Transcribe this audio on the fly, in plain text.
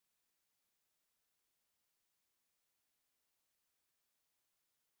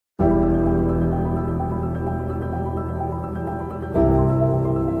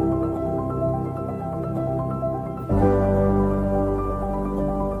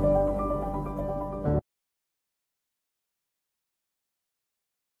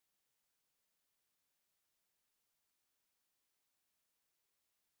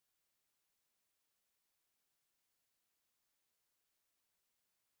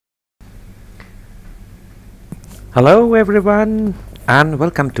Hello everyone and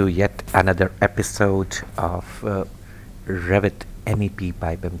welcome to yet another episode of Revit MEP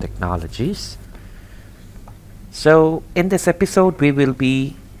by BIM Technologies. So in this episode we will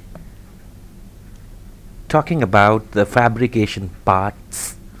be talking about the fabrication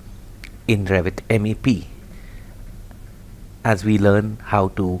parts in Revit MEP as we learn how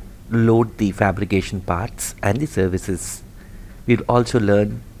to load the fabrication parts and the services. We'll also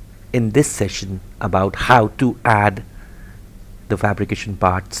learn in this session about how to add the fabrication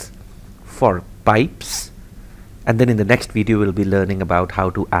parts for pipes, and then in the next video we'll be learning about how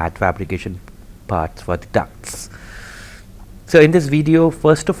to add fabrication parts for the ducts. So in this video,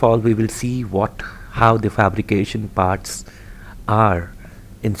 first of all, we will see how the fabrication parts are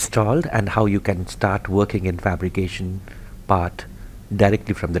installed and how you can start working in fabrication part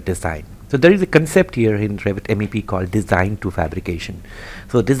directly from the design. So there is a concept here in Revit MEP called design to fabrication.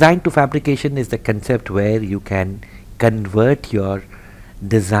 So design to fabrication is the concept where you can convert your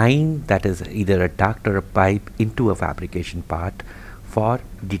design, that is either a duct or a pipe, into a fabrication part for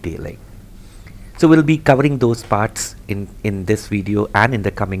detailing. So we'll be covering those parts in this video and in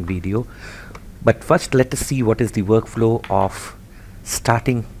the coming video. But first let us see what is the workflow of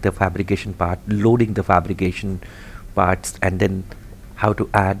starting the fabrication part, loading the fabrication parts, and then how to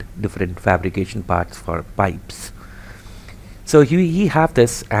add different fabrication parts for pipes. So we have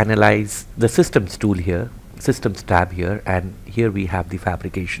this analyze the systems tool here, systems tab here, and here we have the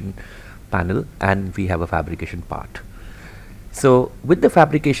fabrication panel and we have a fabrication part. So with the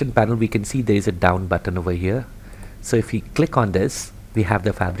fabrication panel we can see there is a down button over here. So if we click on this, we have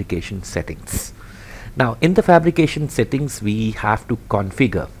the fabrication settings. Now in the fabrication settings we have to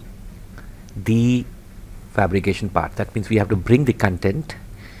configure the fabrication part. That means we have to bring the content.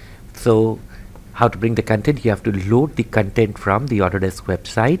 So how to bring the content? You have to load the content from the Autodesk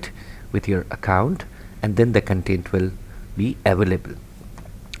website with your account, and then the content will be available.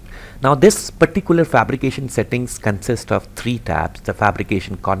 Now this particular fabrication settings consist of three tabs: the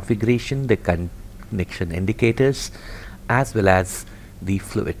fabrication configuration, the connection indicators, as well as the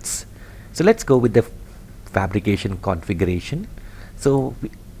fluids. So let's go with the fabrication configuration. So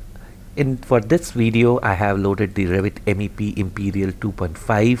for this video I have loaded the Revit MEP Imperial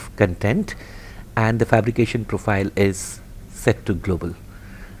 2.5 content, and the fabrication profile is set to global.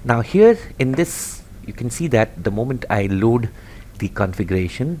 Now here in this you can see that the moment I load the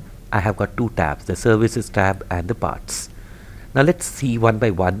configuration, I have got two tabs, the services tab and the parts. Now let's see one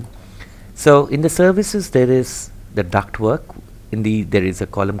by one. So in the services there is the ductwork. There is a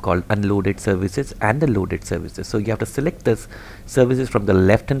column called unloaded services and the loaded services. So you have to select this services from the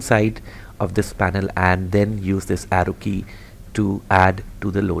left hand side of this panel and then use this arrow key to add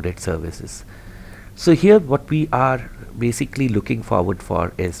to the loaded services. So here what we are basically looking forward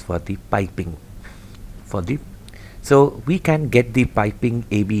for is for the piping. So we can get the piping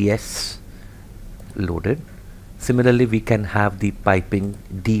ABS loaded. Similarly we can have the piping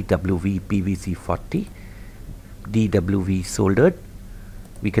DWV PVC 40, DWV soldered.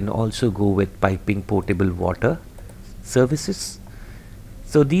 We can also go with piping potable water services.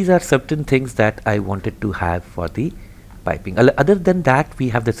 So these are certain things that I wanted to have for the piping. Other than that, we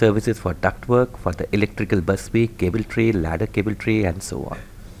have the services for ductwork, for the electrical busway, cable tray, ladder cable tray, and so on.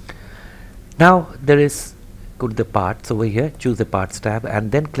 Now go to the parts over here, choose the parts tab,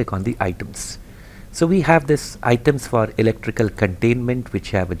 and then click on the items. So we have this items for electrical containment,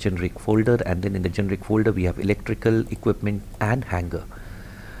 which have a generic folder, and then in the generic folder we have electrical equipment and hanger.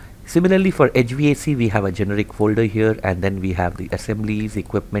 Similarly for HVAC we have a generic folder here, and then we have the assemblies,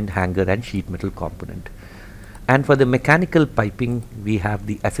 equipment, hanger, and sheet metal component. And for the mechanical piping we have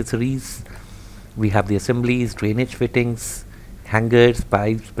the accessories, we have the assemblies, drainage fittings, hangers,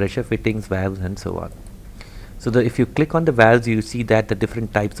 pipes, pressure fittings, valves, and so on. So if you click on the valves, you see that the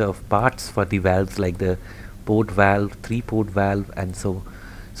different types of parts for the valves, like the port valve, 3-port valve, and so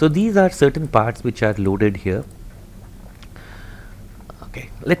these are certain parts which are loaded here.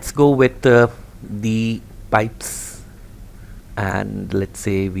 Okay, let's go with the pipes, and let's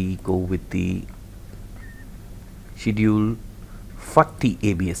say we go with the schedule 40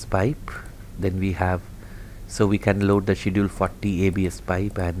 ABS pipe. Then we have, so we can load the schedule 40 ABS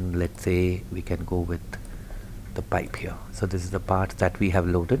pipe, and let's say we can go with the pipe here. So this is the parts that we have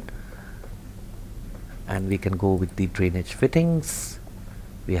loaded, and we can go with the drainage fittings.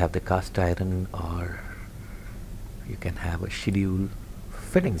 We have the cast iron, or you can have a schedule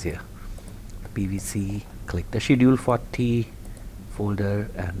fittings here. PVC, click the schedule 40 folder,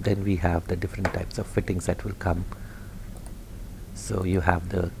 and then we have the different types of fittings that will come. So you have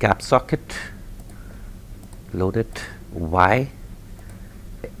the cap socket, load it, Y,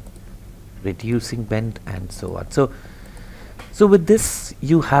 reducing bend, and so on. So with this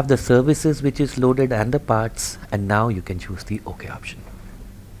you have the services which is loaded and the parts, and now you can choose the OK option.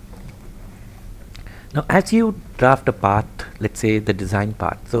 Now as you draft a part, let's say the design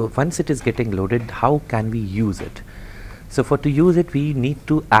part, so once it is getting loaded, how can we use it? So to use it, we need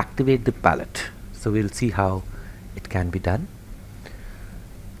to activate the palette. So we'll see how it can be done.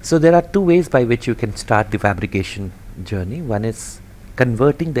 So there are two ways by which you can start the fabrication journey. One is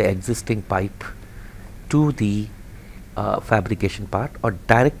converting the existing pipe to the fabrication part, or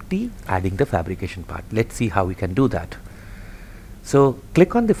directly adding the fabrication part. Let's see how we can do that. So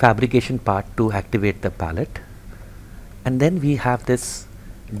click on the fabrication part to activate the palette, and then we have this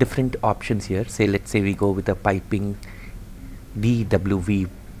different options here. Say let's say we go with the piping DWV,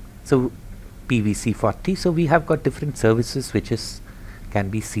 so PVC 40. So we have got different services which can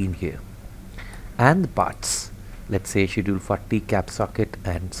be seen here, and the parts, let's say schedule 40, cap socket,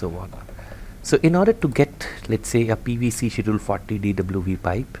 and so on. So in order to get, let's say, a PVC schedule 40 DWV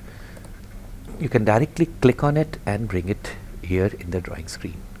pipe, you can directly click on it and bring it here in the drawing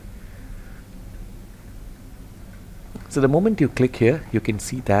screen. So the moment you click here, you can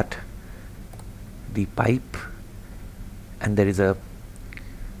see that the pipe, and there is a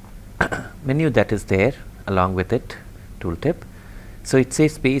menu that is there along with it, tooltip. So it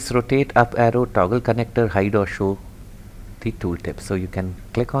says space, rotate, up arrow, toggle connector, hide or show the tooltip. So you can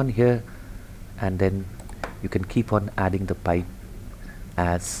click on here, and then you can keep on adding the pipe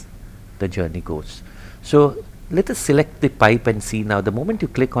as the journey goes. So let us select the pipe and see. Now the moment you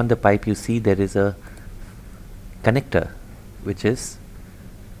click on the pipe, you see there is a connector which is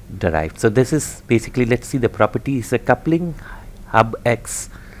derived. So this is basically, let's see the property, is a coupling hub X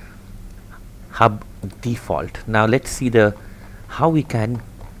hub default. Now let's see how we can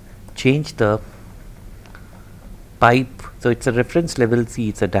change the pipe. So it's a reference level C,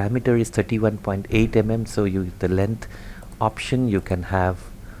 its a diameter is 31.8 mm. So the length option, you can have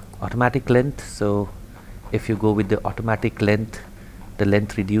automatic length. So if you go with the automatic length, the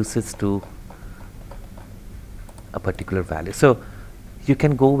length reduces to a particular value. So you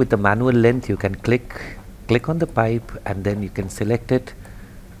can go with the manual length. You can click on the pipe, and then you can select it,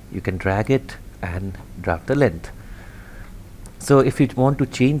 you can drag it and drop the length. So if you want to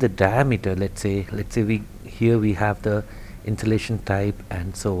change the diameter, let's say here we have the installation type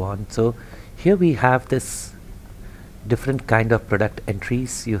and so on. So here we have this different kind of product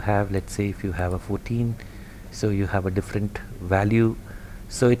entries. You have, let's say if you have a 14, so you have a different value.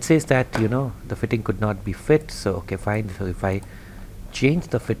 So it says that the fitting could not be fit. So okay, fine. So if I change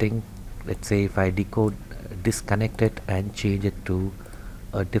the fitting, let's say if I disconnect it and change it to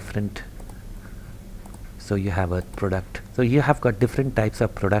a different, so you have a product. So you have got different types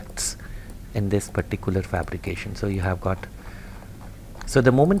of products in this particular fabrication. So you have got, so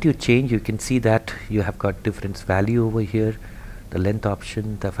the moment you change, you can see that you have got different value over here. The length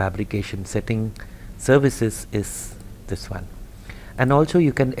option, the fabrication setting, services is this one, and also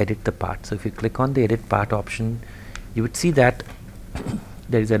you can edit the part. So if you click on the edit part option, you would see that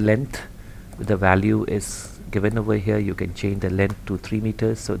there is a length with the value is given over here. You can change the length to 3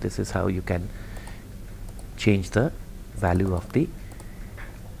 meters. So this is how you can change the value of the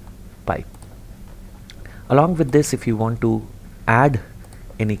pipe. Along with this, if you want to add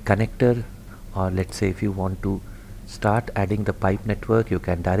any connector, or let's say if you want to start adding the pipe network, you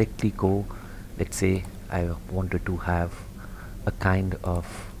can directly go, let's say I wanted to have a kind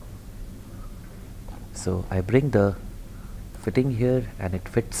of, so I bring the fitting here and it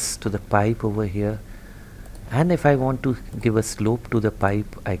fits to the pipe over here, and if I want to give a slope to the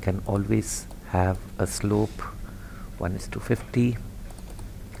pipe, I can always have a slope 1:50.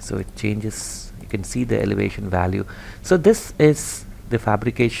 So it changes, you can see the elevation value. So this is the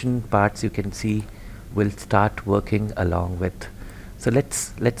fabrication parts, you can see will start working along with. So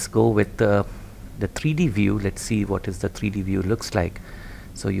let's go with the 3D view. Let's see what is the 3D view looks like.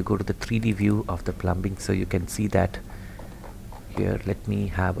 So you go to the 3D view of the plumbing. So you can see that here, let me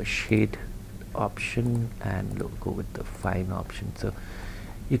have a shade option and go with the fine option. So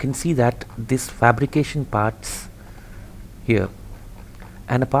you can see that this fabrication parts here,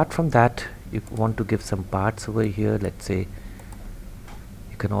 and apart from that, you want to give some parts over here. Let's say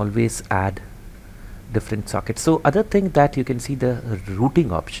you can always add different sockets. So other thing that you can see the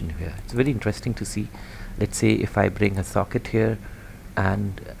routing option here, it's very interesting to see. Let's say if I bring a socket here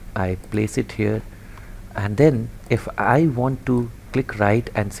and I place it here, and then if I want to click right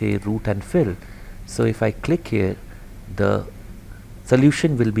and say route and fill, so if I click here, the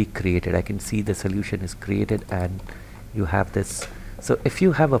solution will be created. I can see the solution is created, and you have this. So if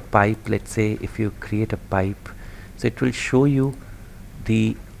you have a pipe, let's say if you create a pipe, so it will show you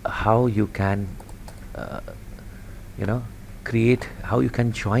the how you can you know, create, how you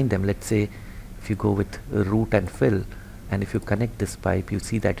can join them. Let's say if you go with root and fill, and if you connect this pipe, you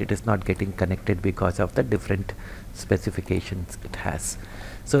see that it is not getting connected because of the different specifications it has.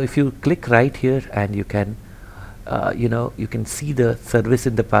 So if you click right here, and you can you know, you can see the service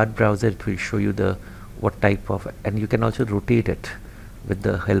in the part browser. It will show you the what type of, and you can also rotate it with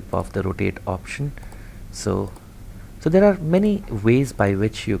the help of the rotate option. So there are many ways by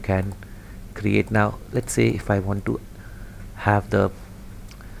which you can create. Now let's say if I want to have the,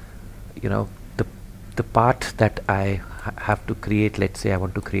 you know, the part that I have to create, let's say I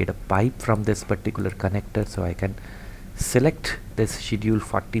want to create a pipe from this particular connector, so I can select this schedule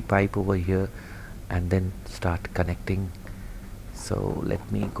 40 pipe over here and then start connecting. So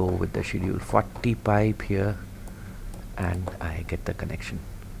let me go with the schedule 40 pipe here, and I get the connection.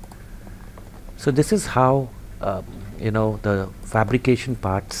 So this is how you know, the fabrication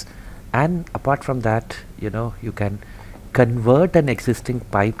parts. And apart from that, you know, you can convert an existing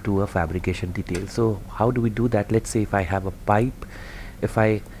pipe to a fabrication detail. So how do we do that? Let's say if I have a pipe, if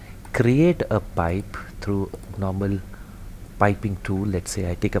I create a pipe through normal piping tool, let's say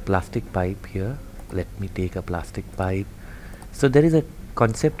I take a plastic pipe here. Let me take a plastic pipe. So there is a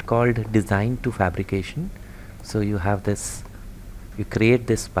concept called design to fabrication. So you have this, you create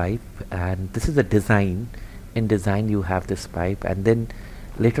this pipe, and this is a design. In design you have this pipe, and then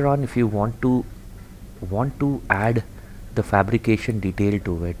later on if you want to add the fabrication detail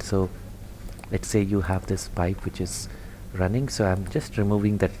to it. So let's say you have this pipe which is running, so I'm just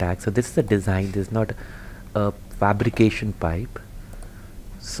removing the tag. So this is a design, this is not a fabrication pipe.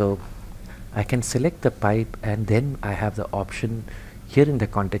 So I can select the pipe, and then I have the option here in the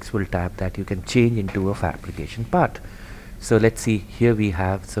contextual tab that you can change into a fabrication part. So let's see, here we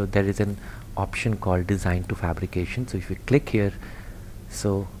have, so there is an option called design to fabrication. So if you click here,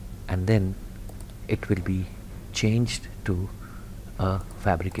 so and then it will be changed to a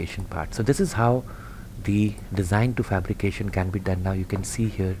fabrication part. So this is how the design to fabrication can be done. Now you can see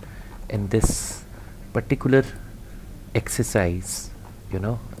here in this particular exercise, you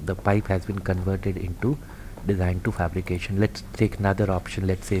know, the pipe has been converted into design to fabrication. Let's take another option.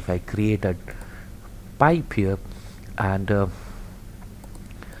 Let's say if I create a pipe here, and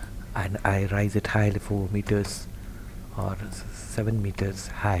I rise it high 4 meters or 7 meters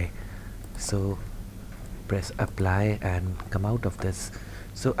high. So press apply and come out of this.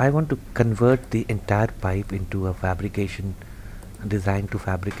 So I want to convert the entire pipe into a fabrication, design to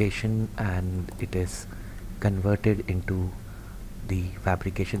fabrication, and it is converted into the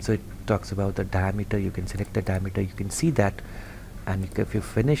fabrication. So it talks about the diameter. You can select the diameter, you can see that, and if you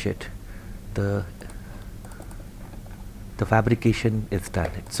finish it, the fabrication is done.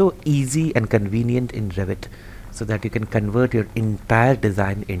 It's so easy and convenient in Revit, so that you can convert your entire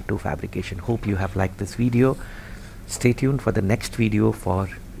design into fabrication. Hope you have liked this video. Stay tuned for the next video for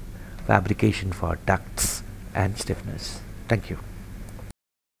fabrication for ducts and stiffeners. Thank you.